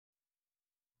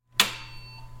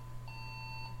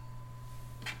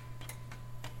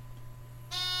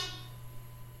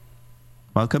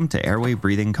Welcome to Airway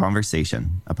Breathing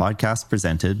Conversation, a podcast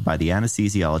presented by the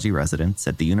anesthesiology residents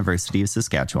at the University of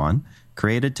Saskatchewan,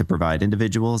 created to provide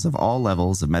individuals of all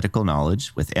levels of medical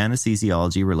knowledge with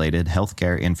anesthesiology-related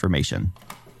healthcare information.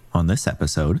 On this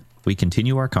episode, we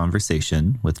continue our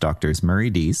conversation with Drs. Murray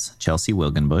Deese, Chelsea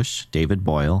Wilgenbush, David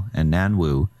Boyle, and Nan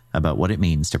Wu about what it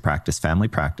means to practice family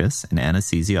practice and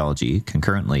anesthesiology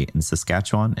concurrently in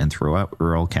Saskatchewan and throughout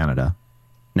rural Canada.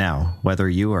 Now, whether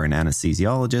you are an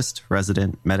anesthesiologist,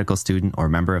 resident, medical student, or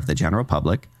member of the general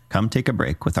public, come take a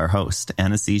break with our host,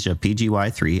 Anesthesia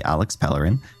PGY3 Alex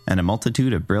Pellerin, and a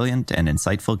multitude of brilliant and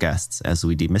insightful guests as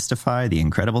we demystify the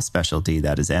incredible specialty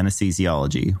that is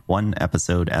anesthesiology, one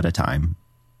episode at a time.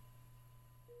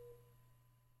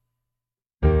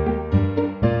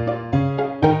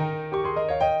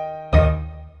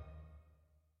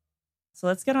 So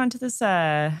let's get on to this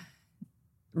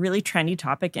really trendy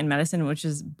topic in medicine, which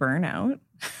is burnout,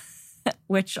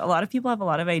 which a lot of people have a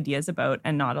lot of ideas about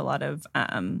and not a lot of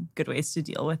good ways to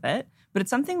deal with it. But it's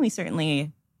something we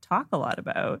certainly talk a lot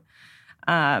about.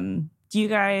 Do you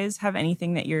guys have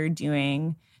anything that you're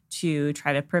doing to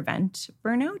try to prevent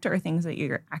burnout or things that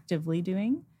you're actively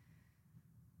doing?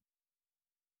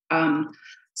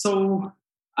 So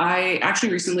I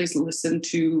actually recently listened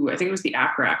to, I think it was the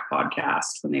ACRAC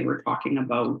podcast when they were talking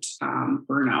about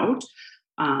burnout.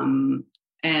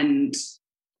 And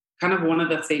kind of one of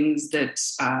the things that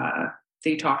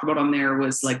they talked about on there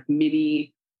was like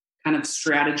mini kind of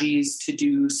strategies to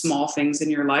do small things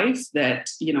in your life that,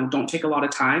 you know, don't take a lot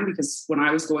of time. Because when I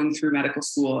was going through medical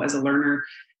school as a learner,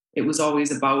 it was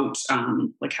always about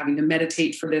like having to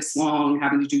meditate for this long,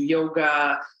 having to do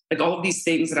yoga, like all of these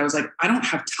things that I was like, I don't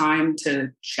have time to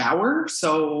shower,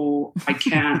 so I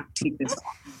can't take this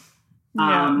off.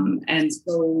 Yeah. And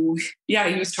so, yeah,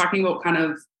 he was talking about kind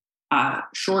of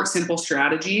short, simple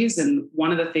strategies. And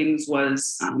one of the things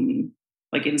was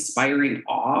like inspiring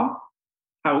awe,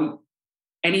 how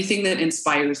anything that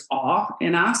inspires awe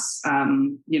in us,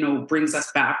 you know, brings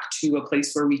us back to a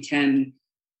place where we can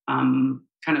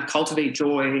kind of cultivate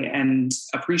joy and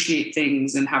appreciate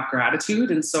things and have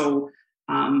gratitude. And so,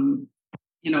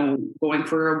 you know, going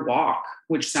for a walk,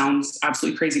 which sounds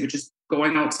absolutely crazy, but just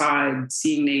going outside,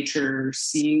 seeing nature,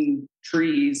 seeing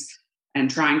trees, and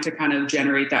trying to kind of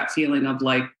generate that feeling of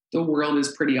like the world is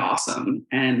pretty awesome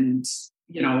and,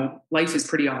 you know, life is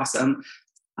pretty awesome.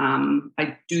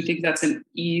 I do think that's an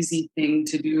easy thing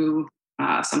to do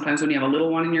sometimes when you have a little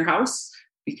one in your house,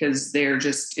 because they're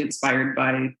just inspired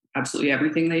by absolutely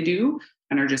everything they do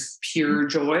and are just pure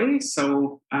joy.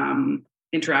 So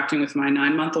interacting with my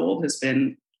 9-month-old has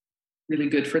been really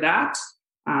good for that.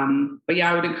 But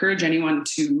yeah, I would encourage anyone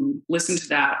to listen to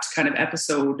that kind of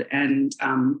episode and I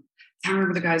can't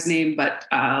remember the guy's name, but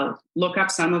look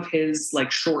up some of his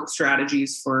like short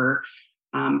strategies for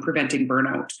preventing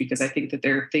burnout, because I think that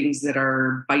there are things that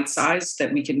are bite-sized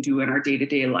that we can do in our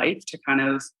day-to-day life to kind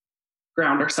of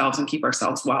ground ourselves and keep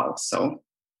ourselves well. So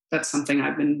that's something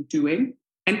I've been doing.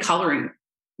 And coloring.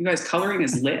 You guys, coloring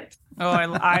is lit. Oh,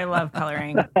 I love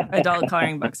coloring. Adult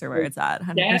coloring books are where it's at,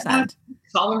 100%. Yeah,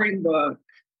 coloring book.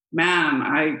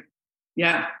 Man,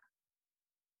 yeah,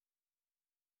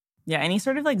 any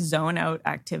sort of like zone out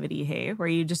activity, hey, where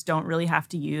you just don't really have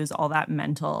to use all that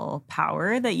mental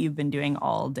power that you've been doing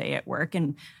all day at work.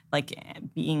 And like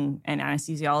being an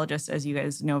anesthesiologist, as you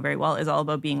guys know very well, is all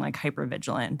about being like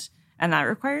hypervigilant. And that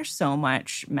requires so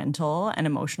much mental and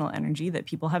emotional energy that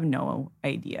people have no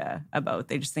idea about.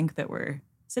 They just think that we're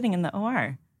sitting in the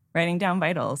OR, writing down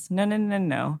vitals.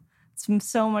 No. It's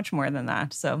so much more than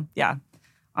that. So yeah,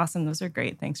 awesome. Those are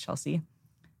great. Thanks, Chelsea.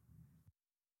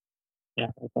 Yeah,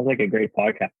 it sounds like a great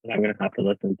podcast that I'm going to have to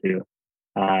listen to.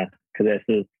 Because this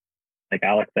is, like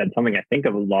Alex said, something I think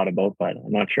of a lot about, but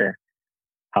I'm not sure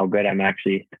how good I'm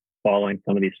actually following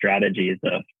some of these strategies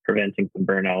of preventing some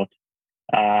burnout.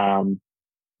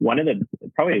 One of the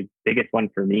probably biggest one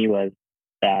for me was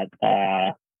that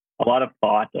a lot of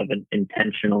thought of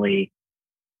intentionally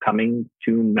coming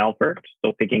to Melfort.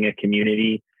 So picking a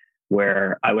community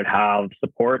where I would have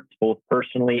support both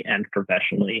personally and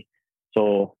professionally.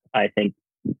 So I think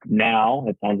now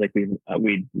it sounds like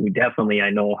we definitely, I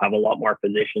know, have a lot more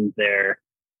physicians there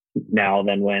now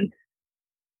than when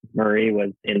Murray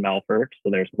was in Melfort. So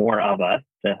there's more of us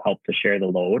to help to share the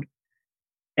load.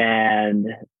 And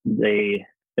there's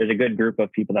a good group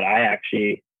of people that I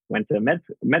actually went to med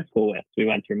school with. We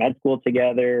went through med school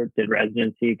together, did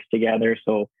residency together.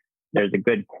 So there's a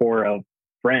good core of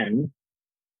friends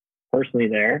personally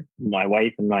there. My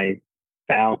wife and my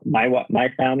family, my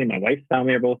wife's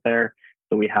family are both there.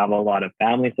 So we have a lot of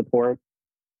family support.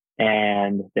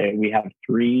 And we have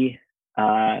 3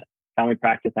 family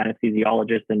practice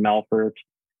anesthesiologist in Melfort,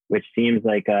 which seems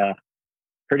like a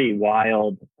pretty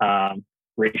wild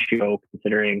ratio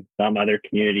considering some other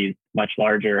communities much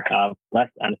larger have less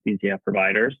anesthesia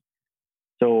providers.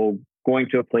 So going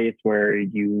to a place where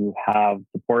you have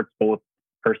supports both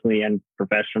personally and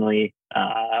professionally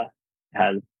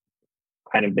has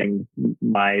kind of been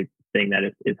my thing that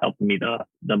is helping me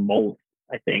the most,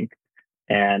 I think.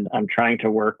 And I'm trying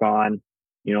to work on,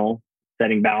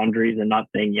 setting boundaries and not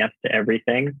saying yes to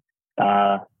everything.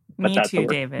 But Me that's too, a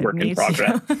David. work in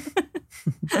progress.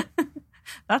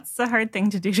 That's the hard thing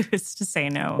to do, is to say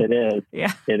no. It is.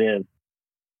 Yeah. It is.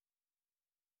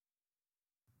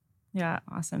 Yeah,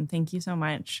 awesome. Thank you so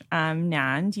much.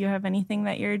 Nan, do you have anything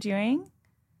that you're doing?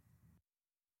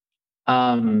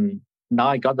 Now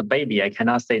I got the baby. I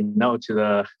cannot say no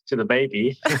to the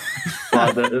baby.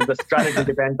 Well, the strategy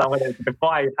depends on whether it's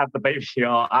before I have the baby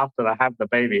or after I have the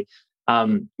baby.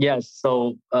 Yes.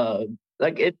 So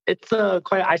it's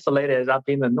quite isolated up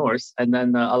in the north, and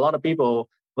then a lot of people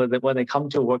when they come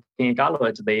to work in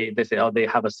Iqaluit, they say, they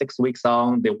have a 6 weeks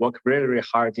on. They work really, really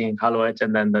hard in Iqaluit,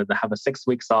 and then they have a 6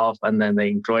 weeks off, and then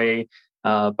they enjoy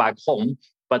back home.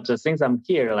 But since I'm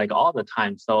here like all the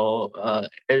time, so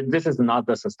this is not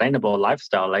the sustainable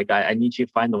lifestyle. Like I need to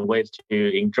find a way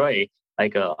to enjoy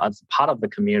as part of the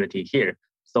community here.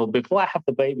 So before I have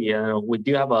the baby, we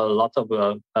do have a lot of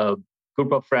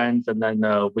group of friends, and then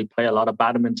we play a lot of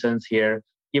badmintons here.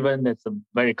 Even it's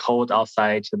very cold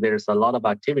outside, there's a lot of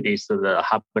activities that are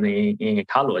happening in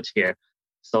Iqaluit here.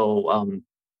 So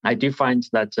I do find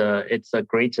that it's a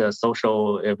great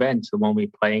social event when we're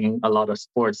playing a lot of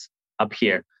sports up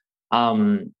here.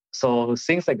 So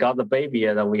since I got the baby,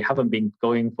 we haven't been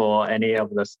going for any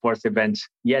of the sports events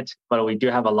yet, but we do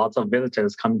have a lot of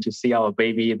visitors coming to see our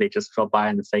baby. They just drop by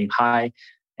and saying hi.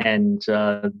 And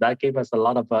that gave us a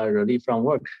lot of relief from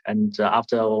work. And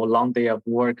after a long day of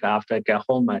work, after I get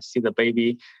home, I see the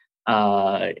baby.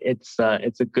 It's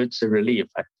a good relief.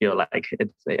 I feel like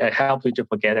it helps you to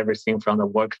forget everything from the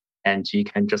work, and you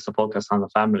can just focus on the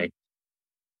family.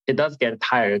 It does get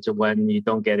tired when you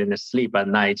don't get any sleep at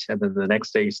night, and then the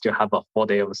next day you still have a full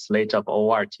day of slate of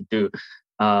OR to do.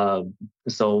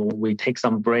 So we take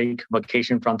some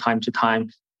vacation from time to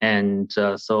time, and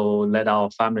so let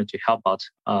our family to help out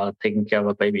taking care of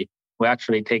a baby. We're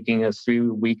actually taking 3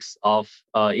 weeks off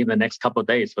in the next couple of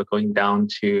days. We're going down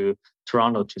to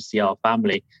Toronto to see our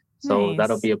family. So Nice.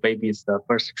 that'll be a baby's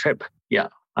first trip. Yeah,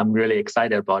 I'm really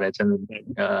excited about it, and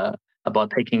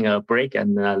about taking a break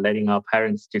and letting our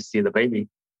parents to see the baby.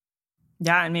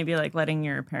 Yeah, and maybe letting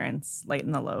your parents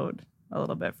lighten the load a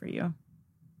little bit for you.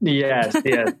 Yes.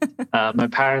 My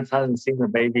parents haven't seen the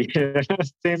baby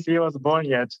since he was born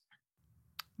yet.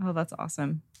 Oh, that's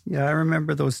awesome. Yeah, I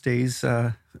remember those days,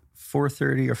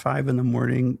 4:30 or 5 in the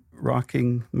morning,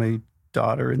 rocking my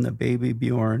daughter and the baby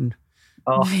Bjorn.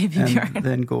 Oh, and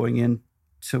then going in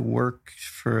to work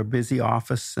for a busy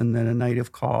office, and then a night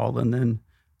of call, and then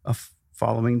a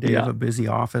following day of a busy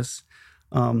office.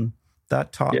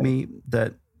 That taught me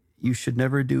that you should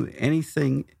never do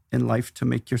anything in life to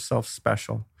make yourself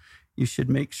special. You should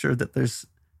make sure that there's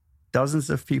dozens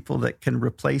of people that can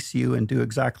replace you and do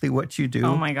exactly what you do.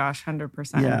 Oh my gosh,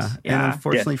 100%. Yeah. And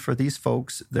unfortunately for these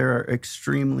folks, they're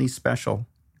extremely special.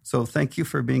 So thank you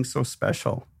for being so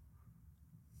special.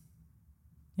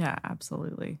 Yeah,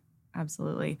 absolutely.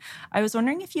 Absolutely. I was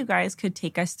wondering if you guys could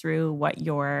take us through what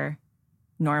your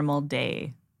normal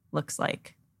day looks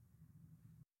like.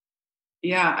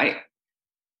 Yeah,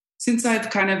 since I've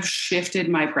kind of shifted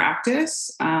my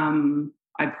practice,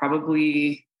 I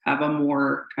probably have a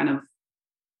more kind of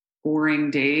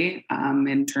boring day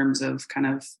in terms of kind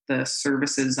of the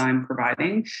services I'm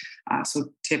providing.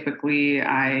 So typically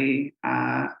I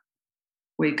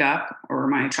wake up, or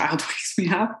my child wakes me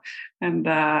up, and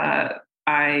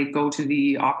I go to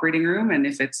the operating room. And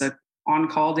if it's an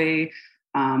on-call day,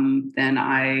 then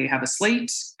I have a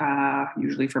slate,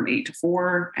 usually from 8 to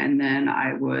 4, and then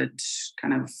I would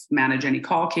kind of manage any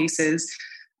call cases.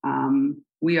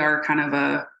 We are kind of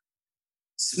a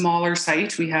smaller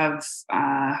site. We have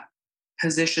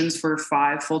positions for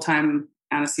 5 full-time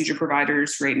anesthesia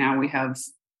providers. Right now we have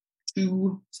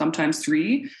 2, sometimes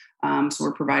 3. So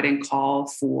we're providing call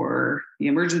for the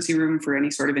emergency room for any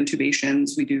sort of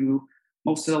intubations. We do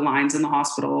most of the lines in the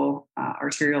hospital,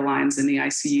 arterial lines in the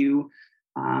ICU,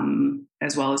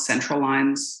 as well as central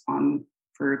lines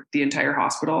for the entire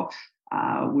hospital.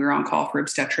 We're on call for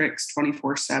obstetrics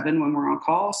 24/7 when we're on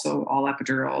call. So all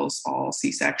epidurals, all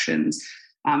C-sections.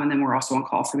 And then we're also on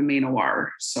call for the main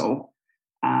OR. So,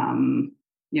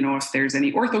 if there's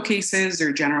any ortho cases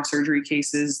or general surgery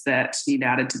cases that need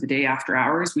added to the day after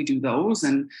hours, we do those.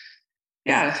 And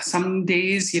Yeah, some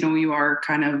days, you are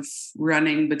kind of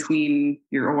running between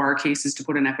your OR cases to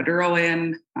put an epidural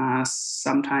in.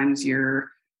 Sometimes you're,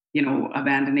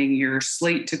 abandoning your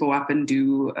slate to go up and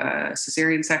do a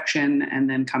cesarean section and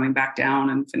then coming back down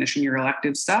and finishing your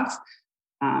elective stuff.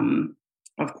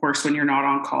 Of course, when you're not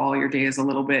on call, your day is a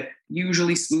little bit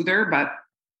usually smoother, but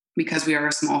because we are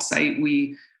a small site,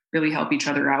 we really help each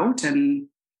other out. And,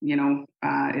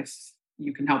 if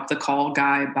you can help the call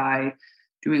guy by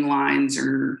doing lines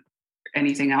or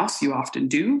anything else, you often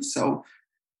do. So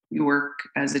we work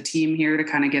as a team here to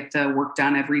kind of get the work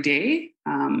done every day.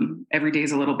 Every day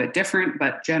is a little bit different,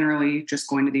 but generally just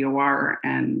going to the OR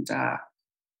and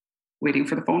waiting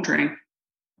for the phone to ring.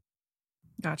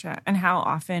 Gotcha. And how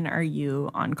often are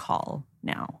you on call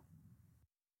now?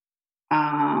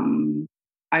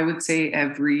 I would say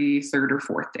every third or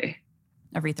fourth day.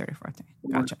 Every third or fourth day.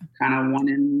 Gotcha. Kind of 1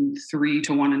 in 3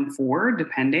 to 1 in 4,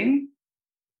 depending.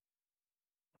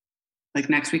 Like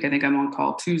next week, I think I'm on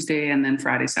call Tuesday and then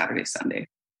Friday, Saturday, Sunday.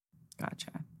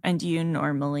 Gotcha. And do you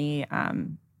normally,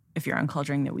 if you're on call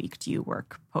during the week, do you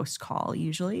work post-call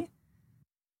usually?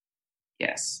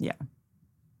 Yes. Yeah.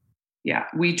 Yeah.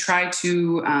 We try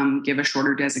to give a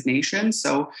shorter designation.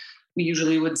 So we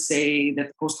usually would say that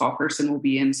the post-call person will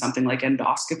be in something like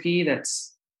endoscopy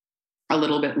that's a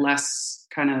little bit less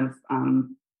kind of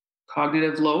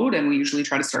cognitive load. And we usually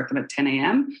try to start them at 10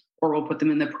 a.m. or we'll put them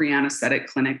in the pre-anesthetic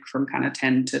clinic from kind of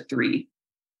 10 to 3.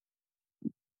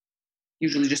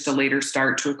 Usually just a later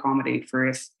start to accommodate for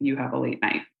if you have a late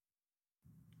night.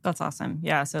 That's awesome.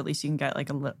 Yeah. So at least you can get like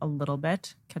a little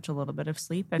bit, catch a little bit of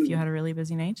sleep if you had a really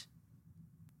busy night.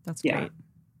 That's great.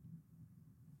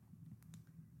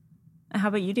 How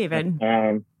about you, David?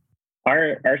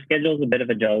 Our schedule is a bit of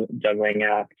a juggling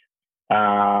act.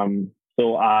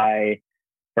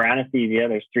 For anesthesia,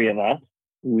 there's 3 of us.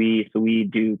 We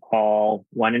do call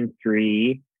 1 in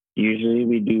 3. Usually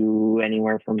we do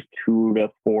anywhere from 2 to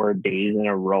 4 days in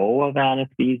a row of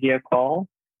anesthesia call.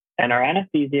 And our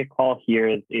anesthesia call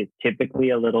here is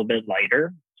typically a little bit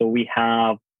lighter. So we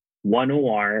have 1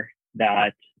 OR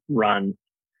that runs.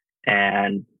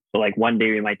 And so like one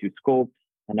day we might do scopes,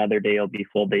 another day will be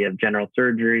full day of general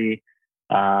surgery.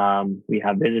 We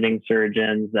have visiting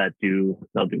surgeons that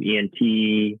they'll do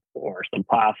ENT or some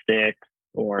plastics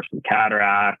or some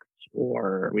cataracts,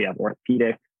 or we have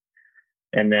orthopedics.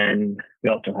 And then we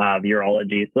also have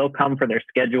urology. So they'll come for their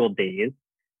scheduled days.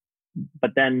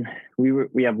 But then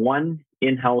we have 1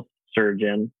 in-house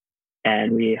surgeon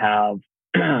and we have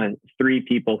 3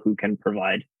 people who can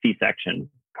provide C-section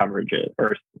coverages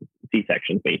or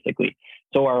C-sections basically.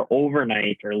 So our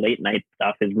overnight or late night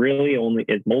stuff is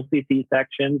mostly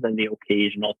C-sections and the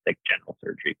occasional sick general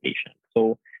surgery patient.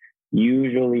 So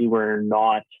usually we're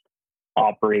not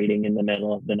operating in the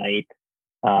middle of the night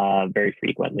very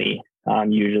frequently.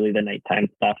 Usually the nighttime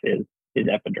stuff is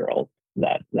epidurals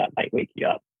that might wake you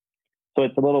up. So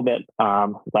it's a little bit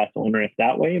less onerous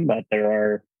that way, but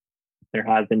there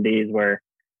has been days where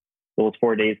those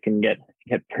 4 days can get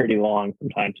pretty long from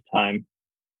time to time.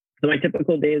 So my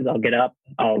typical days, I'll get up,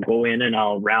 I'll go in and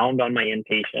I'll round on my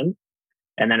inpatients.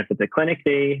 And then if it's a clinic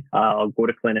day, I'll go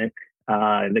to clinic.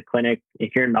 The clinic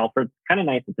here in Melfort, it's kind of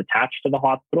nice. It's attached to the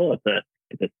hospital.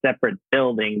 It's a separate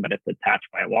building, but it's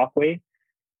attached by a walkway.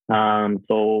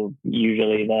 So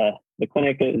usually the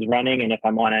clinic is running, and if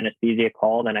I'm on anesthesia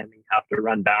call, then I may have to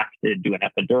run back to do an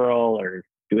epidural or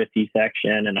do a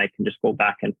C-section, and I can just go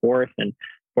back and forth. And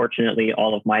fortunately,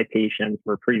 all of my patients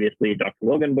were previously Dr.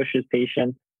 Logan Bush's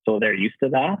patients, so they're used to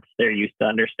that. They're used to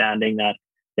understanding that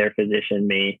their physician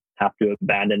may have to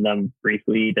abandon them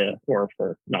briefly or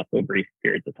for not so brief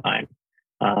periods of time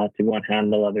to go and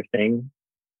handle other things.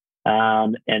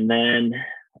 And then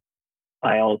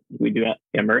we do an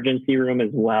emergency room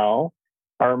as well.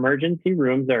 Our emergency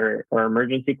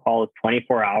call is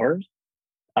 24 hours.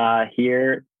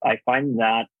 Here, I find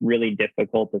that really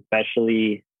difficult,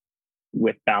 especially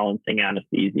with balancing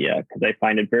anesthesia, because I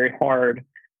find it very hard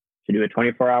to do a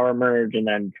 24-hour emerge and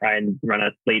then try and run a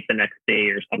slate the next day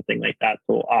or something like that.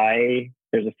 So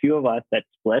there's a few of us that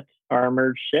split our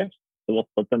emerge shifts. So we'll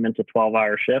split them into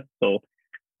 12-hour shifts. So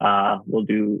we'll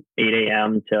do 8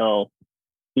 a.m.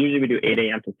 usually we do 8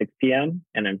 a.m. to 6 p.m.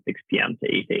 and then 6 p.m. to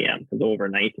 8 a.m. because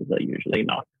overnight is usually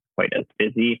not quite as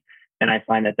busy. And I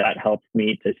find that helps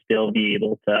me to still be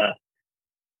able to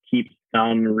keep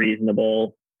some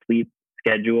reasonable sleep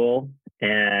schedule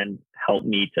and help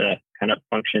me to kind of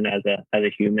function as a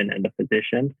human and a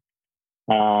physician.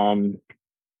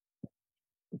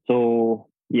 So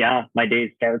yeah, my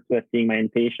day starts with seeing my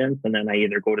inpatients, and then I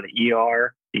either go to the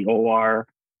ER, the OR,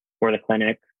 or the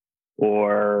clinic,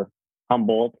 or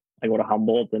Humboldt. I go to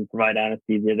Humboldt and provide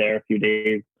anesthesia there a few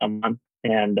days a month.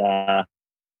 And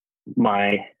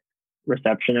my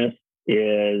receptionist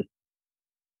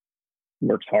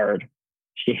works hard.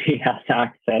 She has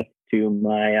access to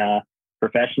my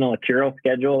professional Accuro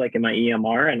schedule, like in my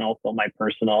EMR, and also my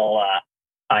personal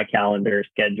iCalendar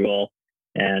schedule,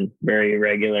 and very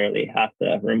regularly has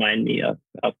to remind me of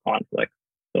conflicts.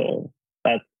 So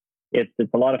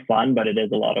it's a lot of fun, but it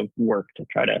is a lot of work to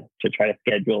try to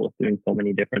schedule doing so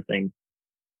many different things.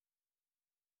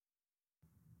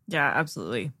 Yeah,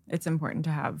 absolutely. It's important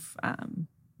to have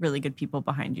really good people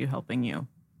behind you, helping you,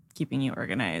 keeping you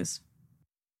organized.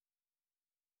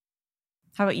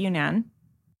 How about you, Nan?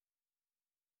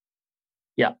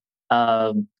 Yeah.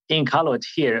 In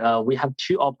college here, we have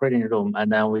 2 operating rooms, and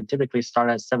then we typically start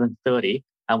at 7:30,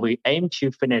 and we aim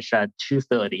to finish at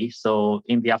 2:30. So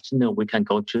in the afternoon, we can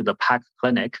go to the PAC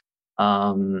clinic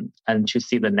and to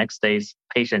see the next day's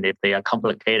patient if they are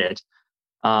complicated.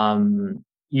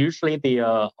 Usually the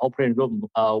operating room,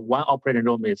 one operating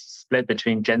room is split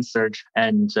between gen surg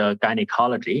and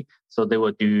gynecology. So they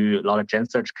will do a lot of gen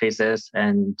surg cases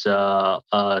and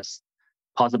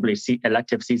possibly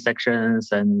elective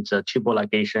C-sections and tubal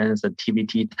ligations and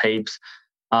TVT tapes.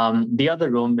 The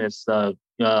other room is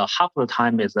half of the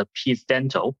time is a peds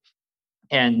dental,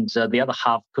 and the other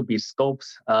half could be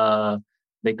scopes.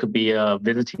 They could be a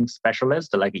visiting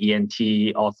specialist like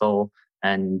ENT, ortho,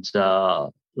 and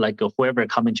like whoever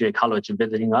coming to a college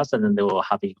visiting us, and then they will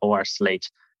have an OR slate.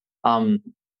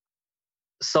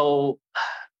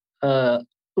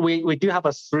 We do have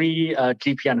a 3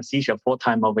 GP anesthesia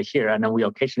full-time over here, and then we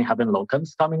occasionally have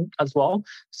locums coming as well.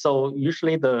 So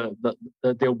usually the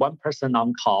one person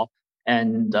on call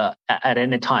and at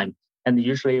any time. And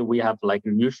usually we have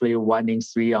usually 1 in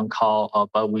 3 on call,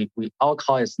 but our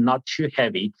call is not too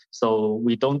heavy. So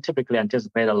we don't typically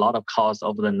anticipate a lot of calls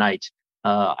over the night.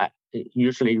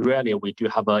 Usually, rarely, we do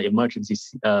have emergency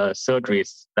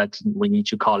surgeries that we need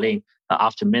to call in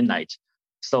after midnight.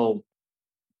 So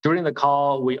during the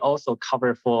call, we also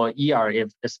cover for ER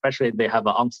if especially they have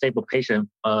an unstable patient.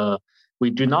 We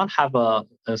do not have a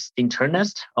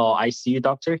internist or ICU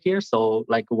doctor here. So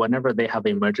whenever they have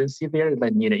emergency there,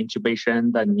 that need an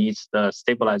intubation, that needs the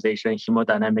stabilization,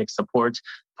 hemodynamic support,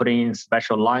 putting in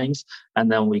special lines. And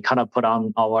then we kind of put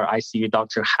on our ICU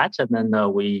doctor hat, and then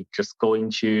we just go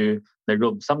into the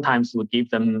room. Sometimes we give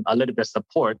them a little bit of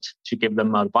support to give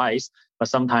them advice, but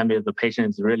sometimes if the patient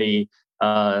is really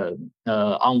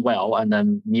unwell and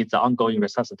then needs ongoing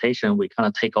resuscitation, we kind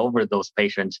of take over those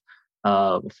patients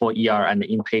for ER and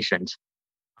inpatient.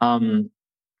 Our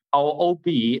OB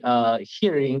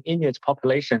here in Inuit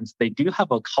populations, they do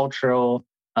have a cultural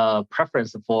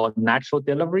preference for natural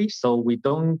delivery, so we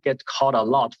don't get called a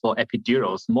lot for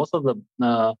epidurals. Most of the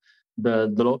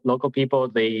local people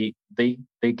they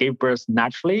gave birth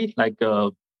naturally,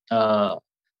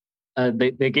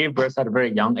 they gave birth at a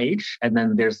very young age, and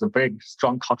then there's a very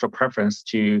strong cultural preference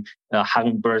to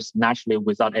having birth naturally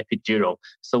without epidural.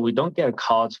 So we don't get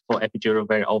called for epidural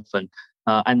very often.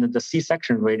 And the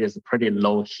C-section rate is pretty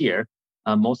low here.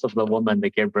 Most of the women, they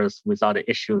gave birth without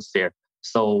issues there.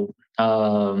 So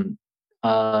that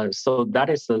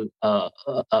is a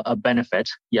benefit.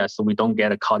 Yeah, so we don't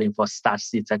get a calling for stat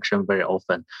C-section very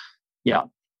often. Yeah.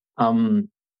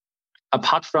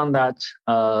 Apart from that,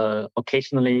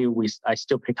 occasionally I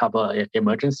still pick up an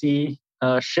emergency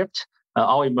shift.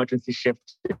 Our emergency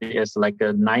shift is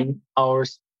 9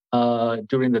 hours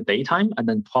during the daytime and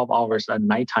then 12 hours at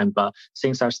nighttime. But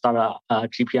since I started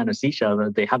GP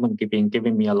anesthesia, they haven't been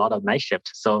giving me a lot of night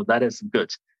shift. So that is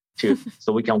good too.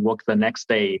 So we can work the next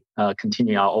day,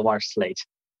 continue our OR slate.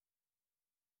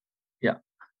 Yeah.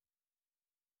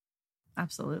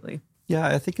 Absolutely. Yeah,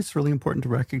 I think it's really important to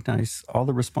recognize all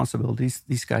the responsibilities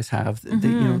these guys have.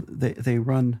 Mm-hmm. They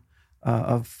run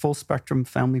a full spectrum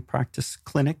family practice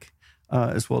clinic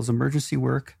as well as emergency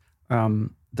work.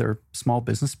 They're small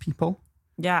business people.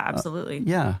 Yeah, absolutely.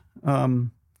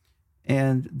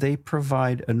 And they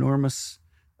provide enormous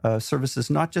services,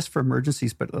 not just for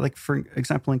emergencies, but for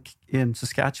example, in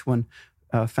Saskatchewan,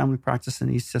 family practice and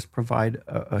anesthesists provide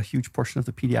a huge portion of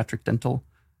the pediatric dental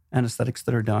anesthetics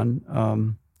that are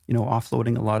done.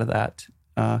 Offloading a lot of that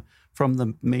from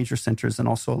the major centers and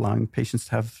also allowing patients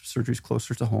to have surgeries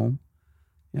closer to home.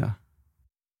 Yeah.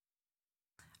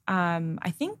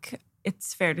 I think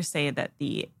it's fair to say that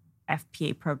the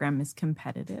FPA program is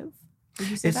competitive. Would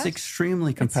you say it's that?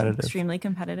 Extremely competitive. It's extremely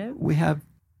competitive. We have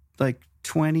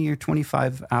 20 or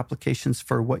 25 applications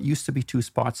for what used to be 2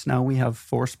 spots. Now we have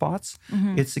 4 spots.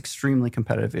 Mm-hmm. It's extremely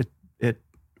competitive. It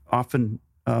often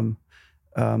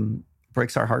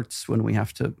breaks our hearts when we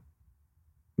have to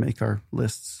make our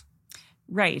lists.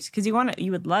 Right. Because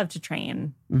you would love to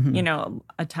train,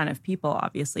 a ton of people,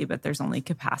 obviously, but there's only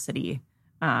capacity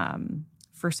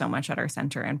for so much at our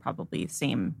center, and probably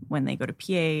same when they go to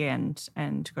PA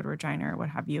and go to Regina or what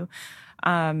have you.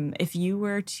 If you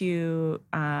were to,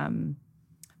 I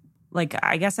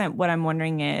guess what I'm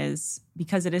wondering is,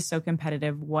 because it is so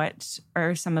competitive, what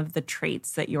are some of the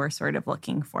traits that you're sort of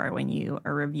looking for when you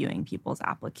are reviewing people's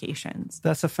applications?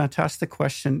 That's a fantastic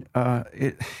question.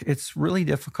 It's really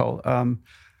difficult.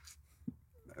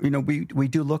 We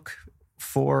do look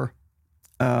for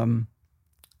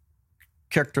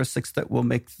characteristics that will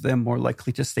make them more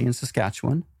likely to stay in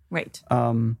Saskatchewan. Right.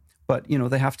 But,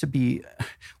 they have to be,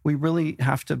 we really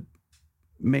have to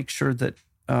make sure that,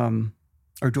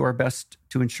 or do our best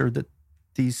to ensure that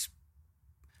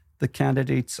the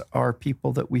candidates are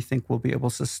people that we think will be able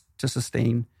to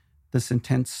sustain this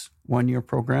intense 1-year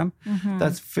program. Mm-hmm.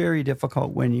 That's very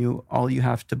difficult when all you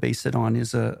have to base it on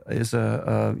is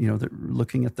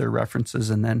looking at their references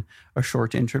and then a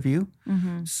short interview.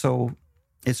 Mm-hmm. So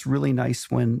it's really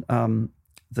nice when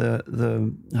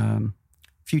the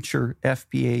future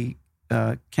FPA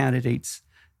candidates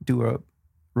do a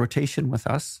rotation with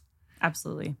us.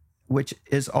 Absolutely. Which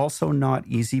is also not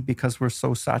easy because we're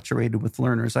so saturated with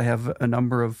learners. I have a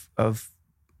number of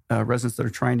residents that are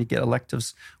trying to get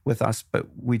electives with us, but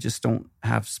we just don't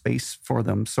have space for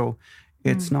them. So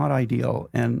it's not ideal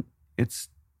and it's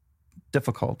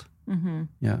difficult. Mm-hmm.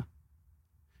 Yeah.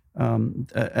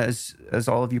 As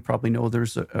all of you probably know,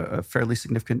 there's a fairly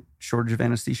significant shortage of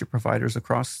anesthesia providers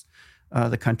across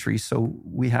the country. So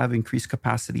we have increased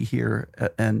capacity here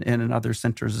and in other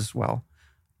centers as well.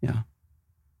 Yeah.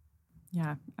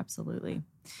 Yeah, absolutely.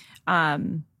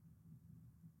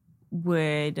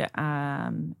 Would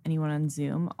anyone on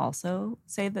Zoom also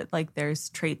say that there's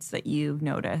traits that you've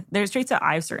noticed? There's traits that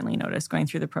I've certainly noticed going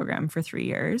through the program for 3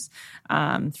 years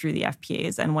through the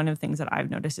FPAs. And one of the things that I've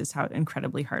noticed is how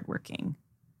incredibly hardworking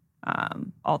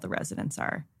all the residents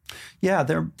are. Yeah,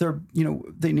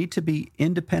 they need to be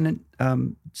independent,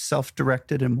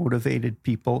 self-directed and motivated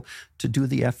people to do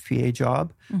the FPA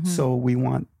job. Mm-hmm. So we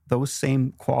want those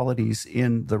same qualities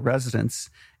in the residents.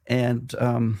 And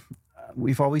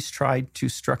we've always tried to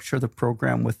structure the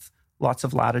program with lots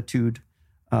of latitude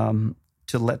to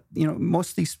let,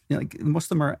 most of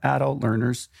them are adult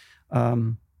learners.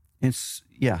 So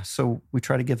we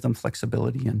try to give them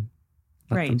flexibility and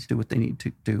let them do what they need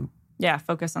to do. Yeah,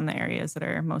 focus on the areas that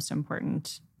are most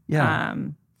important. Yeah.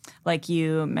 Like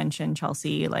you mentioned,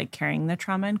 Chelsea, carrying the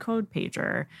trauma and code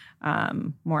pager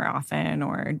more often,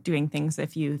 or doing things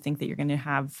if you think that you're going to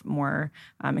have more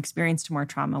experience to more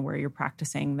trauma where you're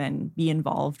practicing, then be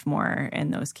involved more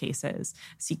in those cases.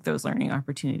 Seek those learning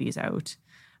opportunities out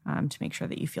to make sure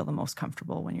that you feel the most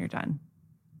comfortable when you're done.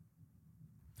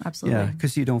 Absolutely. Yeah,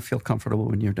 because you don't feel comfortable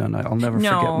when you're done. I'll never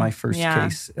forget my first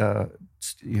case.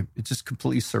 It's just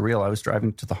completely surreal. I was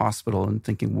driving to the hospital and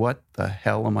thinking, what the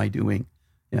hell am I doing?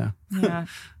 Yeah.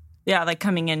 Yeah,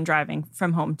 coming in, driving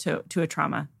from home to a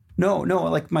trauma. No,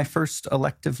 my first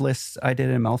elective list I did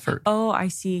in Melfort. Oh, I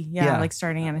see. Yeah,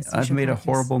 starting anesthesia. I've made practice. A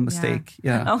horrible mistake.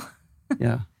 Yeah. Oh.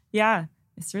 Yeah. Yeah,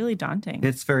 it's really daunting.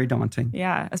 It's very daunting.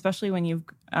 Yeah, especially when you've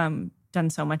done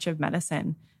so much of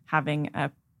medicine, having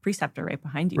a preceptor right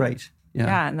behind you. Right. Yeah.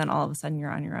 Yeah, and then all of a sudden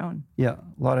you're on your own. Yeah,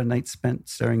 a lot of nights spent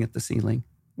staring at the ceiling.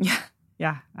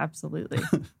 Yeah, absolutely.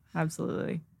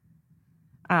 Absolutely.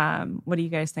 What do you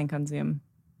guys think on Zoom?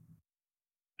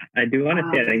 I do want to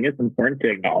say, I think it's important to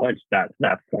acknowledge that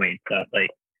point that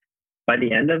by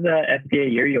the end of the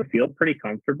FPA year, you'll feel pretty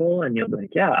comfortable and you'll be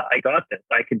like, yeah, I got this.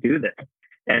 I could do this.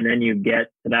 And then you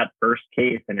get to that first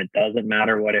case and it doesn't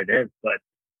matter what it is, but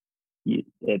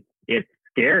it's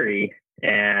scary.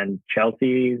 And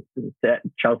Chelsea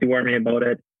warned me about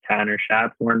it. Tanner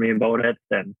Schatz warned me about it.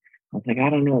 And I was like, I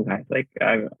don't know, guys.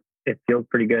 It feels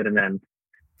pretty good. And then,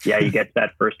 you get to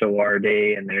that first OR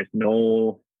day and there's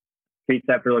no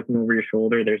preceptor looking over your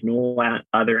shoulder. There's no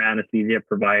other anesthesia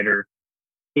provider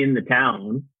in the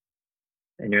town.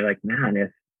 And you're like, man,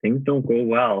 if things don't go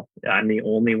well, I'm the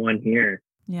only one here.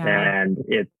 Yeah. And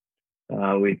it's,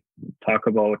 we talk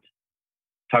about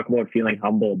feeling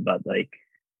humbled, but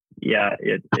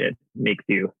it makes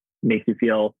you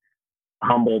feel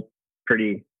humble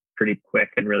pretty quick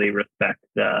and really respect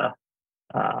the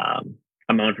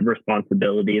amount of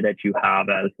responsibility that you have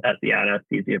as the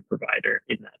anesthesia provider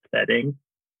in that setting.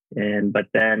 But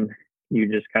then you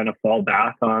just kind of fall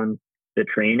back on the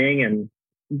training and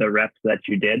the reps that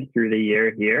you did through the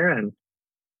year here, and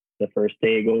the first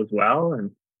day goes well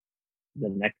and the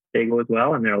next day goes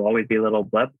well, and there'll always be little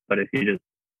blips. But if you just,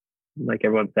 like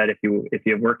everyone said, if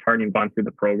you've worked hard and you've gone through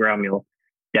the program, you'll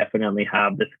definitely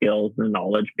have the skills and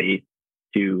knowledge base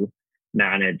to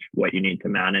manage what you need to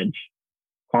manage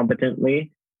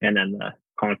competently, and then the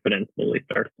confidence slowly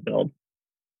starts to build.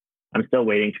 I'm still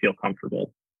waiting to feel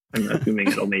comfortable. I'm assuming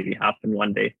it'll maybe happen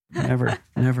one day. Never.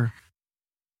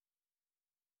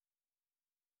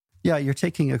 Yeah, you're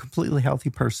taking a completely healthy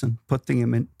person, putting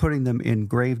them in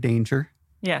grave danger.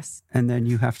 Yes. And then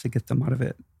you have to get them out of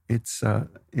it. It's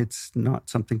not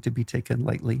something to be taken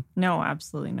lightly. No,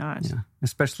 absolutely not. Yeah,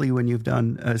 especially when you've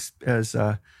done as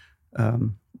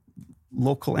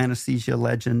local anesthesia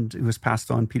legend who was passed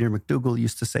on, Peter McDougall,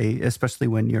 used to say, especially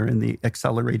when you're in the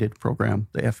accelerated program,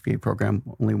 the FPA program,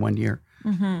 only 1 year.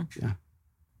 Mm-hmm. Yeah.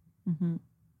 Mm-hmm.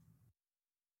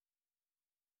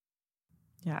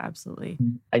 Yeah, absolutely.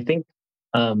 I think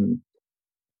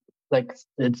like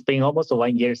it's been almost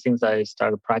 1 year since I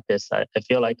started practice. I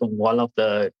feel like one of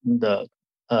the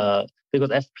because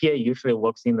FPA usually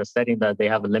works in the setting that they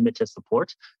have limited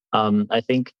support. I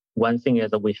think one thing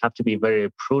is that we have to be very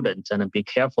prudent and be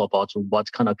careful about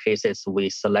what kind of cases we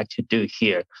select to do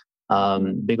here.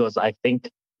 Because I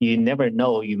think you never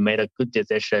know you made a good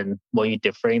decision when you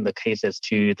defering the cases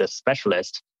to the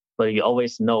specialist, but you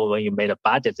always know when you made a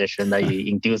bad decision that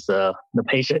you induce the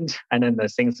patient and then the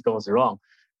things goes wrong.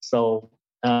 So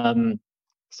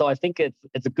I think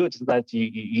it's good that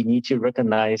you need to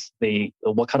recognize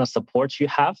what kind of support you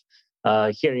have.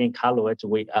 Here in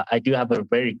Iqaluit, I do have a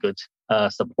very good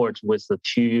support with a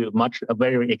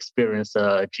very experienced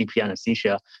GP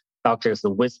anesthesia doctors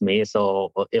with me.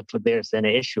 So if there's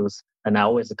any issues, and I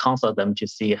always consult them to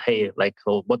see, hey, like,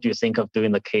 what do you think of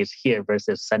doing the case here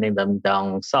versus sending them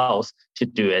down south to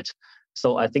do it?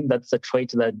 So I think that's a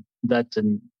trait that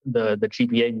the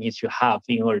GPA needs to have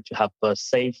in order to have a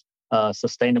safe,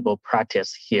 sustainable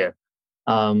practice here.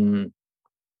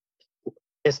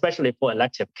 Especially for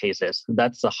elective cases,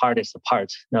 that's the hardest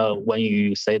part. When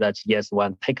you say that, yes,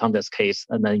 one take on this case,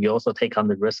 and then you also take on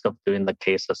the risk of doing the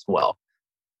case as well.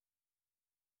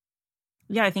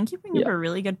 Yeah, I think you bring up a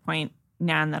really good point,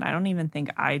 Nan, that I don't even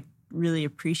think I really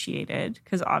appreciated,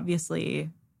 because obviously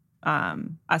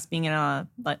us being in a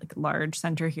large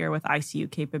center here with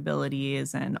ICU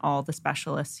capabilities and all the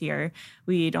specialists here,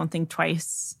 we don't think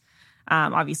twice.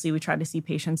 Obviously, we try to see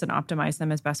patients and optimize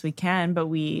them as best we can, but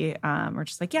we're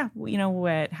just like,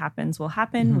 what happens will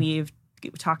happen. Mm-hmm. We've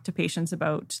talked to patients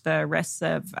about the risks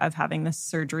of having this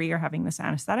surgery or having this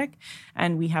anesthetic,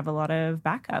 and we have a lot of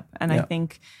backup. And I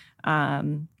think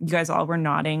you guys all were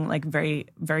nodding like very,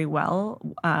 very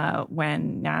well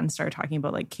when Nan started talking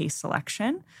about like case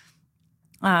selection.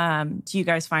 Do you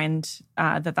guys find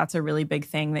that that's a really big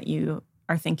thing that you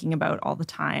are thinking about all the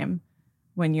time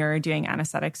when you're doing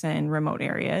anesthetics in remote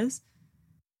areas?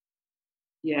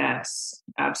 Yes,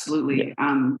 absolutely. Yeah.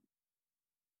 I'm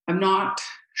not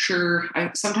sure.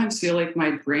 I sometimes feel like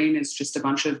my brain is just a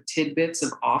bunch of tidbits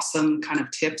of awesome kind of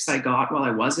tips I got while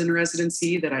I was in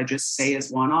residency that I just say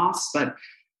as one-offs. But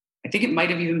I think it might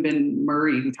have even been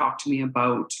Murray who talked to me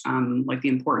about like the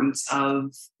importance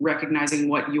of recognizing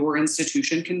what your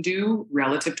institution can do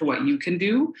relative to what you can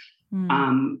do.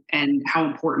 And how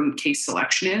important case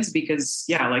selection is, because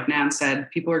like Nan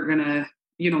said, people are going to,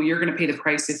 you're going to pay the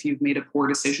price if you've made a poor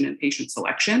decision in patient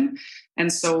selection.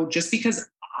 And so just because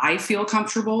I feel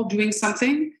comfortable doing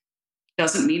something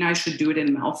doesn't mean I should do it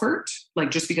in Melfort. Like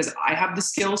just because I have the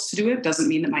skills to do it doesn't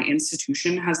mean that my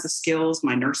institution has the skills,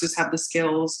 my nurses have the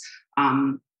skills,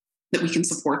 that we can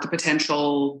support the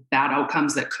potential bad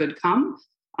outcomes that could come.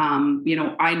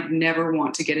 I never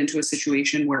want to get into a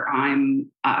situation where I'm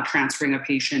transferring a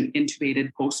patient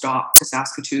intubated post-op to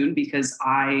Saskatoon because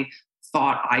I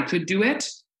thought I could do it,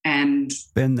 and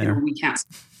been there. We can't.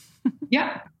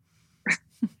 Yeah.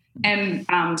 And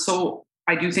so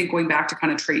I do think, going back to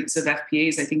kind of traits of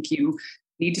FPAs, I think you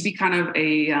need to be kind of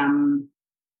a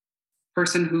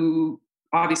person who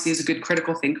obviously is a good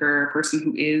critical thinker, a person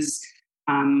who is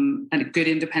and a good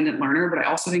independent learner, but I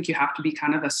also think you have to be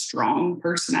kind of a strong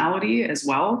personality as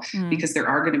well, because there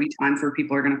are going to be times where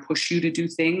people are going to push you to do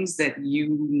things that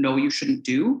you shouldn't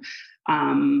do.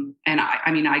 And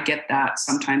I get that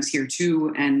sometimes here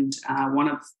too. And one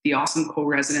of the awesome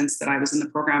co-residents that I was in the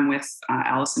program with,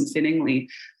 Alison Finningley,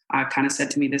 kind of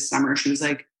said to me this summer, she was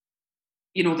like,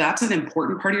 that's an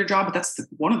important part of your job, but that's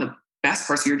one of the best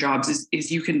parts of your jobs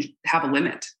is you can have a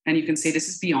limit, and you can say, this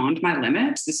is beyond my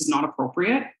limit. This is not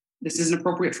appropriate. This isn't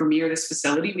appropriate for me or this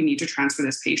facility. We need to transfer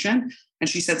this patient. And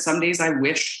she said, some days I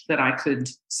wish that I could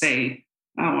say,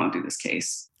 I don't want to do this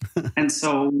case. And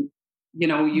so, you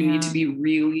need to be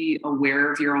really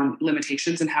aware of your own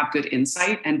limitations and have good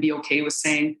insight and be okay with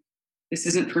saying, this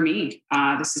isn't for me.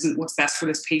 This isn't what's best for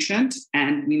this patient.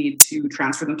 And we need to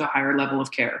transfer them to a higher level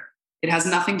of care. It has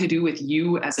nothing to do with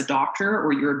you as a doctor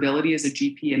or your ability as a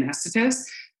GP anesthetist,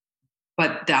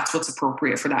 but that's what's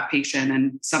appropriate for that patient.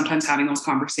 And sometimes having those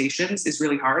conversations is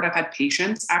really hard. I've had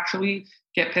patients actually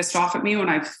get pissed off at me when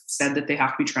I've said that they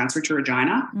have to be transferred to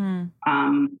Regina.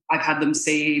 I've had them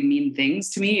say mean things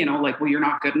to me, like, well, you're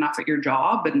not good enough at your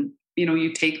job. And,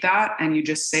 you take that and you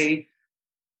just say,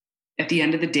 at the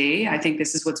end of the day, I think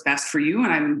this is what's best for you.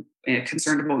 And I'm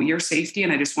concerned about your safety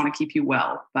and I just want to keep you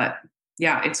well. But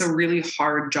yeah, it's a really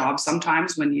hard job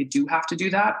sometimes when you do have to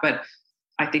do that. But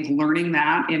I think learning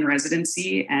that in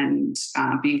residency and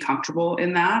being comfortable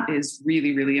in that is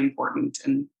really, really important.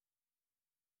 And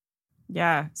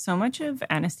yeah, so much of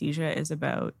anesthesia is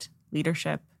about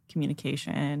leadership,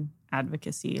 communication,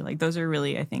 advocacy. Like those are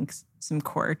really, I think, some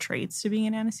core traits to being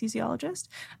an anesthesiologist.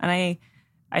 And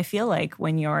I feel like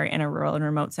when you're in a rural and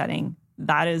remote setting,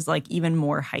 that is like even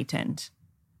more heightened.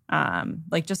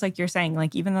 Like just like you're saying,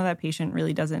 like even though that patient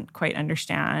really doesn't quite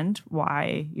understand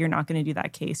why you're not going to do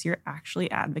that case, you're actually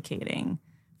advocating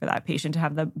for that patient to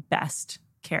have the best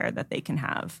care that they can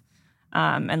have.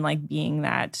 And like being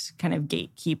that kind of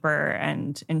gatekeeper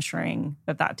and ensuring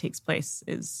that takes place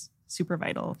is super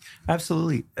vital.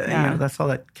 Absolutely. That's all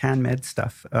that CanMed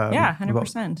stuff.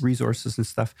 100%. Resources and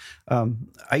stuff.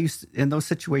 In those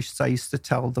situations, I used to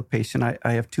tell the patient,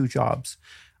 I have two jobs,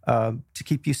 to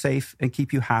keep you safe and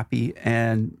keep you happy.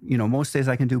 And, most days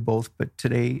I can do both, but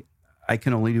today I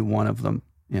can only do one of them.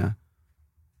 Yeah.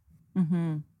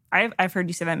 Mm-hmm. I've heard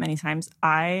you say that many times.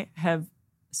 I have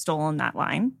stolen that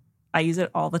line. I use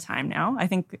it all the time now. I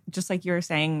think just like you were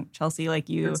saying, Chelsea, like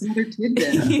you... That's another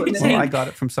tidbit. I got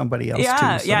it from somebody else too. So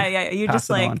You just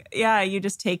you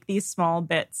just take these small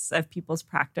bits of people's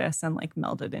practice and like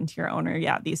meld it into your own.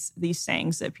 Or these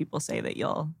sayings that people say that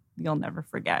you'll never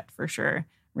forget for sure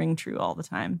ring true all the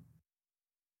time.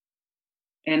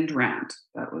 End rant.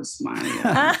 That was my...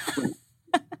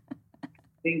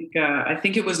 I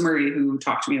think it was Murray who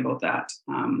talked to me about that.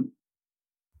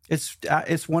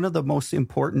 It's one of the most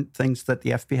important things that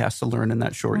the FPA has to learn in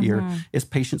that short year is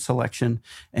patient selection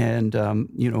and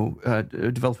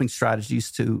developing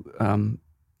strategies to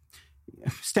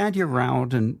stand your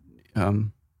ground and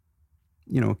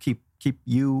keep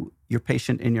your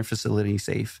patient in your facility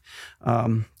safe.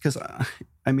 Because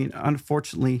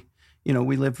unfortunately,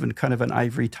 we live in kind of an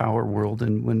ivory tower world,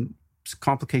 and when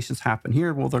complications happen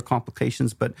here, well, they're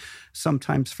complications, but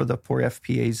sometimes for the poor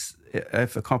FPAs,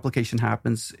 if a complication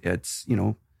happens, it's,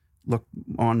 look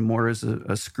on more as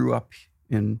a screw up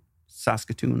in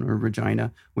Saskatoon or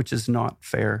Regina, which is not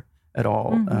fair at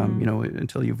all,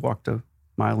 until you've walked a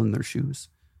mile in their shoes.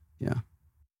 Yeah.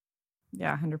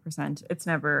 Yeah, 100%. It's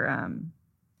never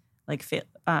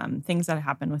things that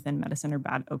happen within medicine or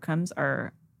bad outcomes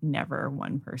are never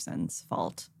one person's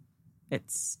fault.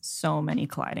 It's so many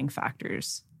colliding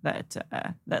factors that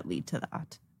lead to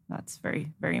that. That's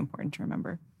very, very important to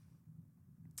remember.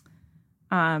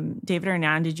 David or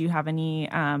Nan, did you have any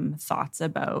thoughts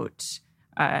about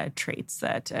traits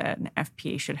that an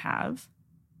FPA should have?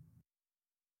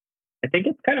 I think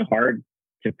it's kind of hard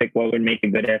to pick what would make a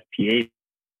good FPA.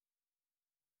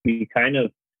 You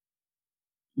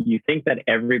think that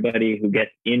everybody who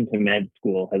gets into med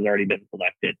school has already been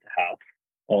selected to have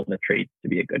all the traits to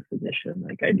be a good physician.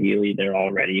 Like ideally, they're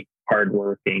already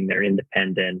hardworking, they're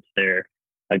independent, they're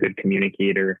a good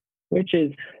communicator, which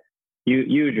is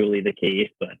usually the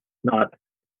case, but not.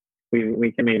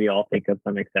 We can maybe all think of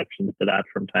some exceptions to that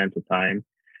from time to time.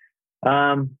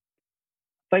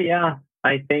 But yeah,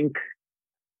 I think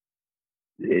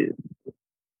to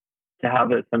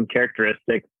have some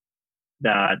characteristics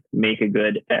that make a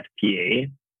good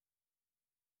FPA,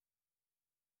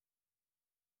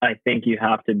 I think you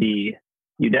definitely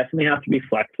have to be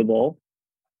flexible,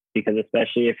 because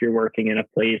especially if you're working in a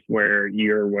place where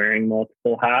you're wearing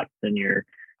multiple hats and you're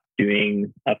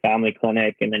doing a family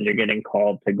clinic and then you're getting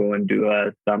called to go and do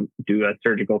a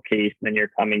surgical case, and then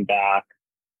you're coming back,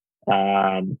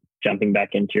 jumping back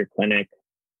into your clinic.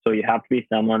 So you have to be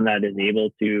someone that is able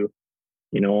to,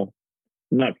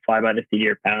 not fly by the seat of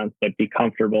your pants, but be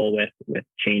comfortable with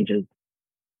changes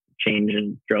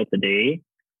throughout the day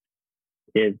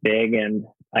is big. And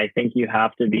I think you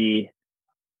have to be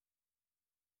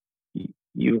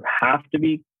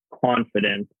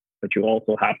confident, but you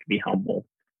also have to be humble.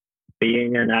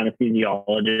 Being an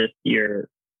anesthesiologist, you're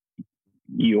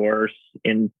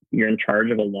in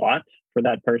charge of a lot for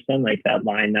that person. Like that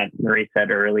line that Murray said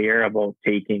earlier about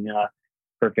taking a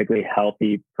perfectly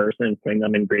healthy person and putting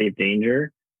them in grave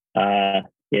danger.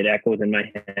 It echoes in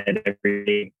my head every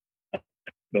day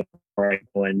before I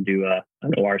go and do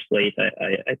an OR slate.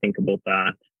 I think about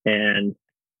that. And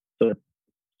so it's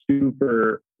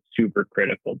super, super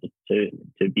critical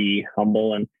to be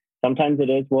humble. And sometimes it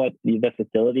is what the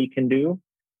facility can do.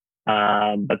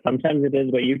 But sometimes it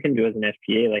is what you can do as an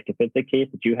FPA. Like if it's a case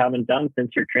that you haven't done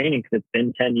since your training, because it's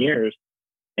been 10 years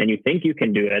and you think you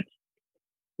can do it,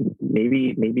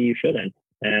 maybe you shouldn't.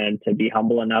 And to be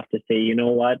humble enough to say, you know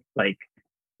what, like,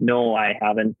 no, I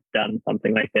haven't done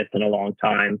something like this in a long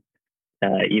time.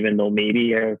 Even though maybe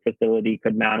your facility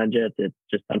could manage it, it's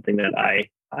just something that I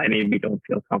maybe don't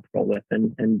feel comfortable with,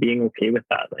 and being okay with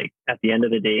that. Like at the end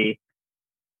of the day,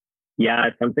 yeah,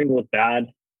 if something goes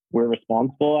bad, we're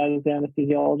responsible as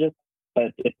anesthesiologists,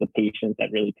 but it's the patient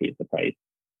that really pays the price.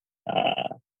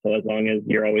 So as long as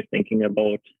you're always thinking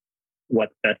about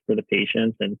what's best for the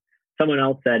patient. And someone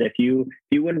else said, if you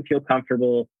wouldn't feel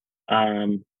comfortable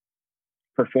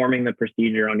performing the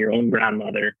procedure on your own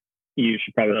grandmother, you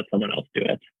should probably let someone else do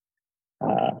it.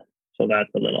 So that's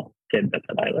a little tidbit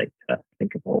that I like to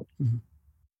think about. Mm-hmm.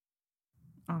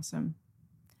 Awesome.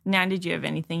 Nan, did you have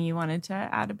anything you wanted to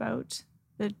add about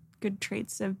the good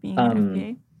traits of being an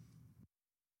FPA?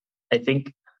 I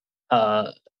think,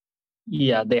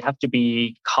 they have to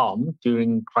be calm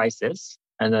during crisis,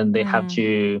 and then they have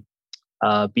to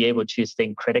be able to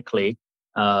think critically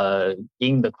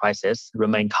in the crisis,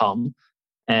 remain calm.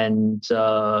 And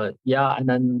and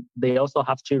then they also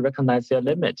have to recognize their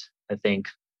limit, I think,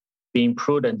 being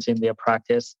prudent in their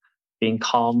practice, being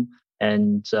calm,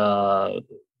 and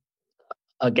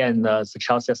again, as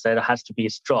Chelsea said, it has to be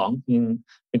strong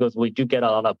because we do get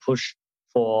a lot of push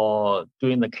for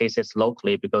doing the cases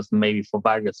locally because maybe for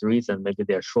various reasons, maybe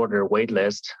they're shorter wait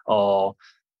list or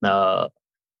the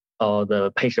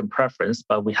patient preference,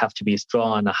 but we have to be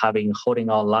strong and holding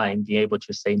our line, being able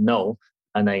to say no,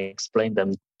 and I explain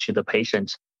them to the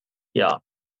patient. Yeah.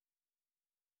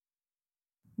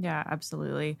 Yeah,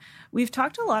 absolutely. We've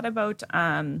talked a lot about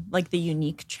like the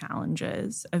unique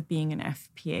challenges of being an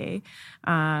FPA,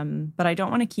 but I don't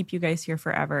want to keep you guys here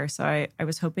forever. So I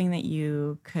was hoping that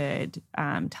you could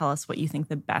tell us what you think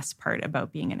the best part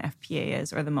about being an FPA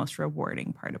is, or the most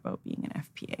rewarding part about being an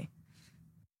FPA.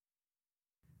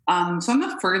 So I'm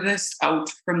the furthest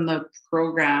out from the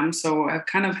program. So I've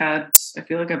kind of I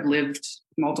feel like I've lived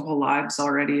multiple lives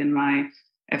already in my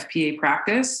FPA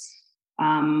practice.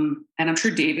 And I'm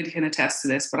sure David can attest to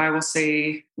this, but I will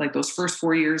say like those first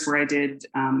 4 years where I did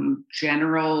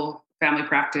general family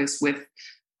practice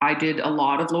I did a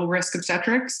lot of low risk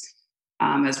obstetrics,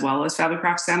 as well as family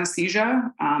practice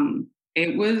anesthesia.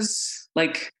 It was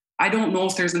like, I don't know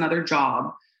if there's another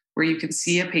job where you can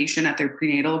see a patient at their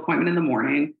prenatal appointment in the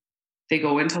morning. They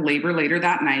go into labor later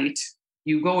that night.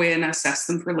 You go in, assess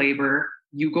them for labor.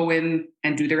 You go in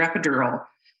and do their epidural.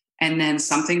 And then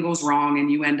something goes wrong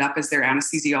and you end up as their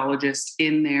anesthesiologist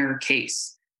in their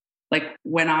case. Like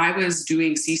when I was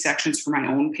doing C-sections for my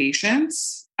own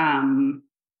patients, I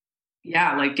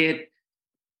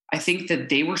think that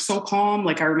they were so calm.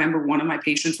 Like I remember one of my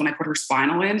patients, when I put her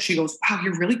spinal in, she goes, "Wow,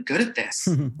 you're really good at this."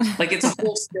 Like it's a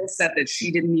whole skill set that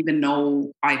she didn't even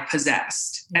know I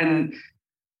possessed. Yeah. And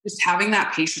just having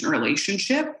that patient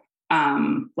relationship,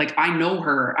 like I know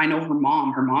her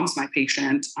mom. Her mom's my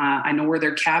patient. I know where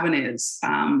their cabin is.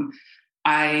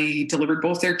 I delivered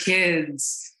both their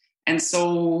kids. And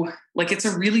so like, it's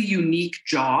a really unique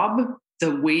job,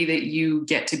 the way that you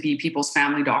get to be people's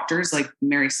family doctors, like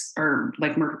Murray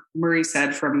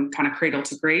said, from kind of cradle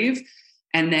to grave.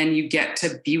 And then you get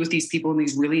to be with these people in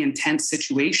these really intense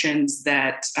situations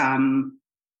that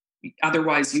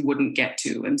otherwise you wouldn't get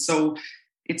to. And so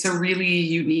it's a really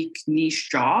unique niche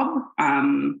job.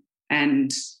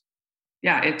 And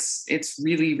yeah, it's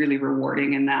really, really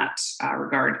rewarding in that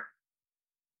regard.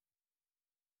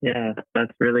 Yeah,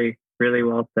 that's really, really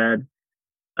well said.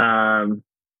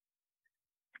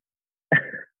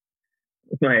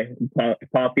 My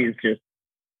Poppy is just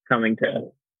coming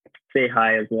to say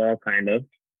hi as well, kind of.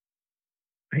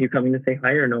 Are you coming to say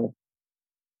hi or no?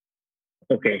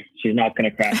 Okay, she's not going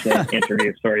to crash the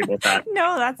interview. Sorry about that.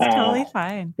 No, that's totally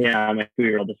fine. Yeah, my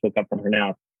 2-year-old just woke up from her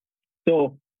nap.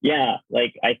 So yeah,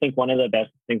 like I think one of the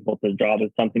best things about this job is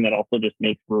something that also just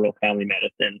makes rural family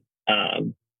medicine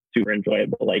super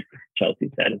enjoyable. Like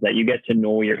Chelsea said, is that you get to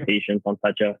know your patients on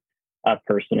such a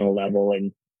personal level,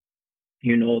 and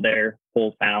you know their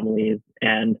whole families.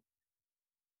 And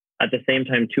at the same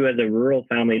time, too, as a rural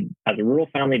family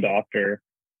doctor,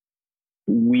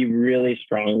 we really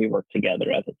strongly work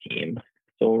together as a team.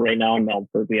 So right now in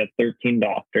Melbourne, we have 13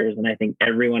 doctors, and I think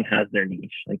everyone has their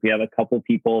niche. Like we have a couple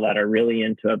people that are really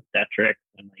into obstetrics,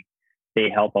 and like they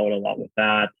help out a lot with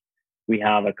that. We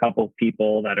have a couple of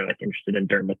people that are like interested in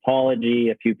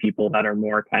dermatology, a few people that are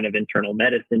more kind of internal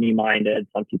medicine-y minded,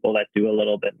 some people that do a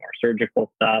little bit more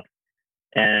surgical stuff.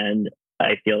 And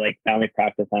I feel like family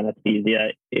practice anesthesia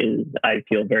I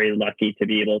feel very lucky to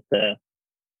be able to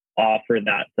offer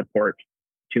that support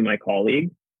to my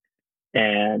colleagues.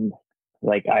 And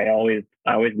like, I always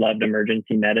loved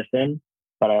emergency medicine,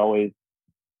 but I always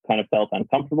kind of felt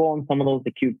uncomfortable in some of those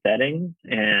acute settings.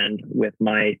 And with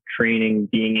my training,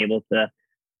 being able to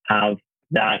have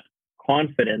that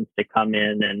confidence to come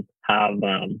in and have,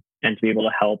 and to be able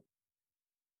to help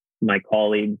my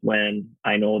colleagues when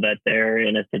I know that they're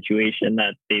in a situation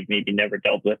that they've maybe never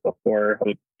dealt with before,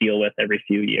 or deal with every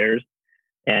few years,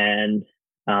 and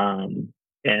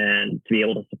to be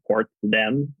able to support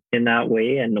them in that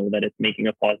way and know that it's making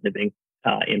a positive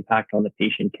impact on the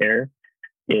patient care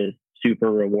is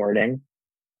super rewarding.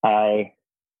 I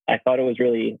thought it was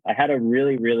I had a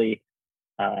really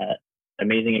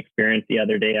amazing experience the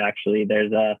other day. Actually,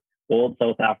 there's a old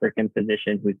South African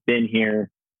physician who's been here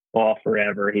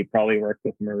forever. He probably worked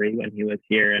with Marie when he was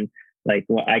here, and like,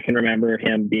 I can remember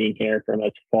him being here from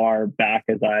as far back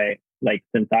as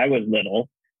since I was little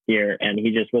here, and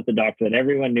he just was a doctor that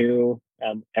everyone knew,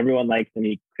 everyone liked him.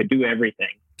 He could do everything.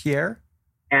 Pierre?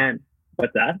 And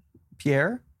what's that?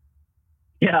 Pierre?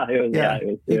 Yeah, it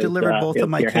was. He delivered both of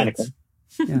my kids.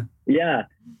 Yeah. Yeah.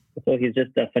 So he's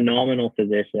just a phenomenal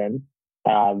physician,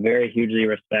 very hugely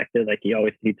respected. Like,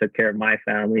 he took care of my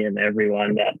family and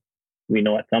everyone that we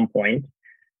know at some point.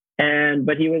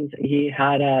 But he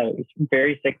had a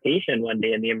very sick patient one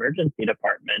day in the emergency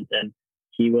department, and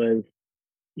he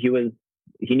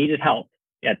needed help.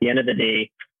 At the end of the day,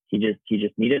 he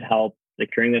just needed help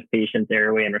securing this patient's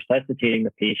airway and resuscitating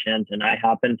the patient. And I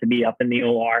happened to be up in the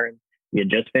OR, and we had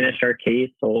just finished our case.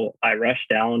 So I rushed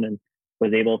down and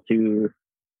was able to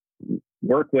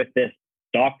work with this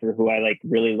doctor who I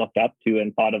really looked up to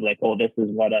and thought of oh, this is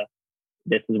what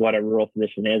a rural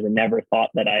physician is, and never thought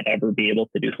that I'd ever be able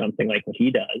to do something like what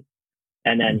he does.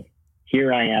 And then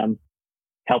here I am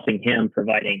helping him,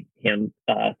 providing him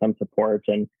some support.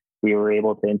 And we were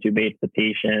able to intubate the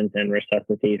patient and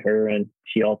resuscitate her. And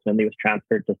she ultimately was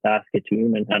transferred to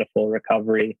Saskatoon and had a full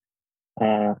recovery.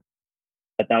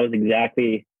 But that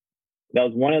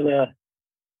was one of the,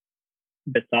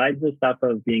 besides the stuff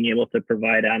of being able to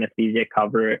provide anesthesia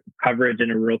coverage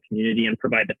in a rural community and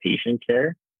provide the patient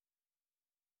care,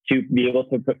 to be able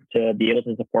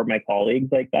to support my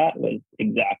colleagues like that was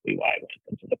exactly why I went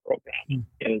into the program.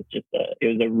 It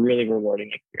was a really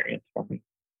rewarding experience for me.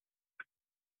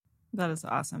 That is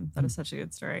awesome. That is such a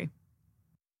good story.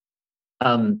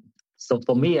 So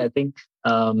for me, I think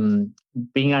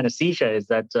being anesthesia is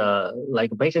that a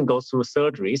patient goes through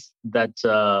surgeries that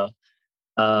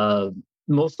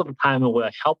most of the time will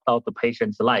help out the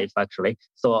patient's life, actually.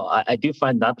 So I do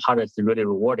find that part is really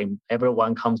rewarding.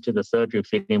 Everyone comes to the surgery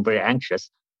feeling very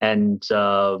anxious. And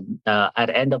at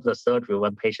the end of the surgery,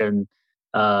 when patient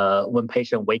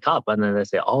wake up and then they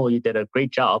say, "Oh, you did a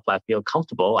great job. I feel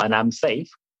comfortable and I'm safe."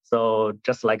 So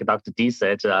just like Dr. D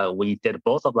said, we did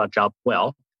both of our job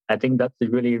well. I think that's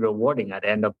really rewarding at the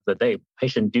end of the day.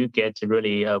 Patients do get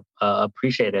really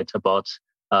appreciated about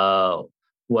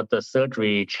what the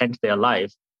surgery changed their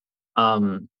life.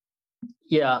 And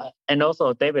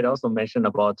also David also mentioned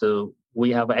about we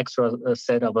have an extra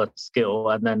set of a skill,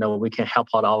 and then we can help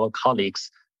out our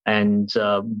colleagues. And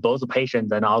both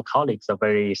patients and our colleagues are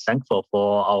very thankful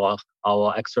for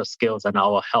our extra skills and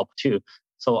our help too.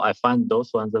 So I find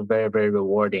those ones are very, very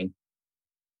rewarding.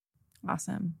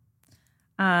 Awesome.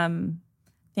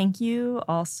 Thank you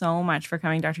all so much for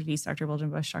coming, Dr. Deese, Dr.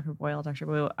 Wilgenbush, Dr. Boyle, Dr.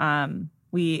 Wu.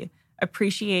 We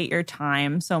appreciate your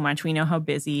time so much. We know how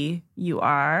busy you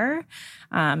are,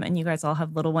 and you guys all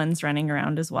have little ones running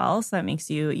around as well, so that makes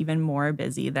you even more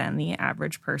busy than the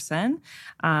average person.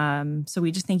 So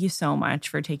we just thank you so much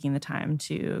for taking the time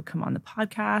to come on the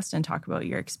podcast and talk about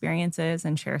your experiences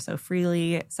and share so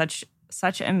freely.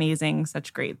 Such amazing,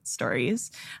 such great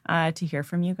stories to hear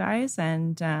from you guys.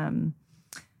 And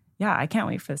I can't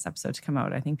wait for this episode to come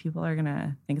out. I think people are going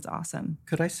to think it's awesome.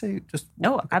 Could I say just...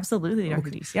 No, absolutely, Dr.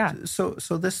 Deese. Yeah. So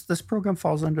this program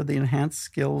falls under the Enhanced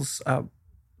Skills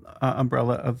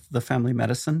umbrella of the Family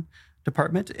Medicine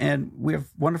Department. And we have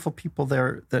wonderful people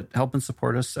there that help and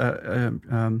support us.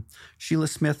 Sheila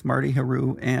Smith, Marty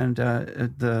Haru, and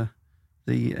the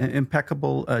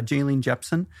impeccable Jaylene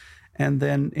Jepson. And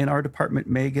then in our department,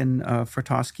 Megan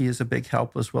Fertosky is a big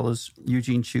help, as well as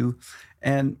Eugene Chu.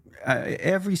 And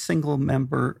every single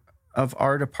member of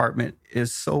our department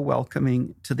is so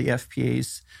welcoming to the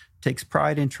FPAs, takes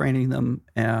pride in training them.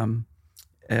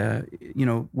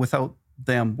 Without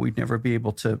them, we'd never be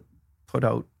able to put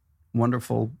out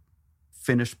wonderful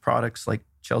finished products like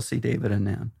Chelsea, David, and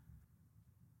Nan.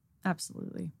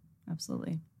 Absolutely.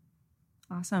 Absolutely.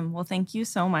 Awesome. Well, thank you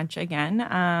so much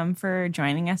again for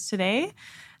joining us today.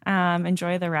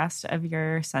 Enjoy the rest of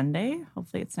your Sunday.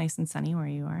 Hopefully it's nice and sunny where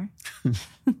you are.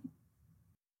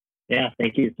 Yeah,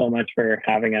 thank you so much for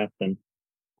having us. And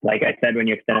like I said, when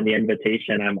you extended the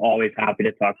invitation, I'm always happy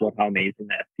to talk about how amazing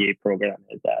the FPA program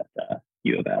is at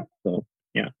U of S. So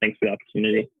yeah, thanks for the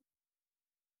opportunity.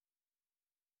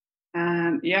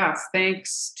 And yeah,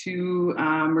 thanks to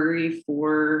Murray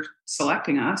for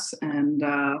selecting us and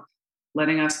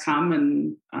letting us come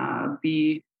and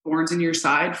be thorns in your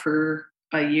side for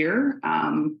a year.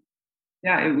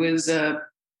 It was a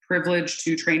privilege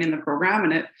to train in the program,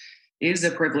 and it is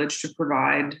a privilege to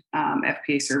provide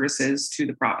FPA services to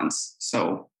the province.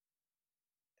 So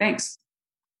thanks.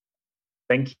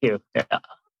 Thank you. Yeah.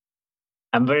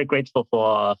 I'm very grateful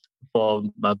for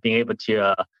being able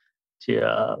to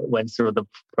went through the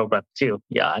program too.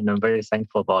 Yeah, and I'm very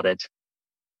thankful about it.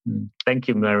 Thank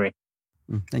you, Mary.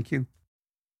 Thank you.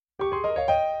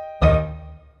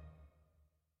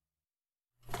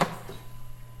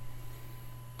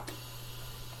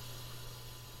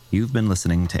 You've been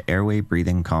listening to Airway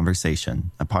Breathing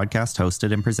Conversation, a podcast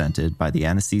hosted and presented by the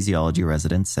anesthesiology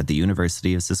residents at the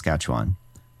University of Saskatchewan.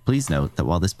 Please note that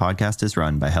while this podcast is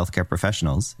run by healthcare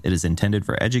professionals, it is intended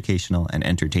for educational and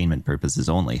entertainment purposes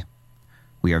only.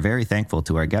 We are very thankful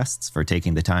to our guests for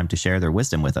taking the time to share their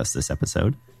wisdom with us this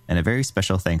episode, and a very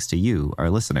special thanks to you, our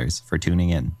listeners, for tuning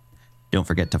in. Don't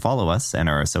forget to follow us and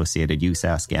our associated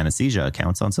USask Anesthesia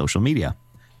accounts on social media.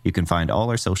 You can find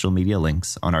all our social media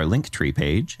links on our Linktree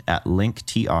page at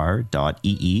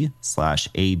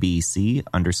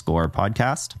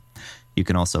linktr.ee/abc_podcast. You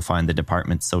can also find the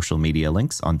department's social media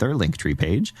links on their Linktree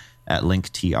page at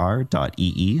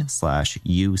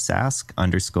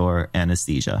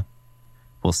linktr.ee/usask_anesthesia.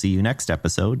 We'll see you next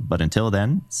episode, but until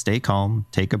then, stay calm,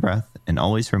 take a breath, and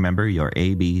always remember your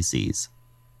ABCs.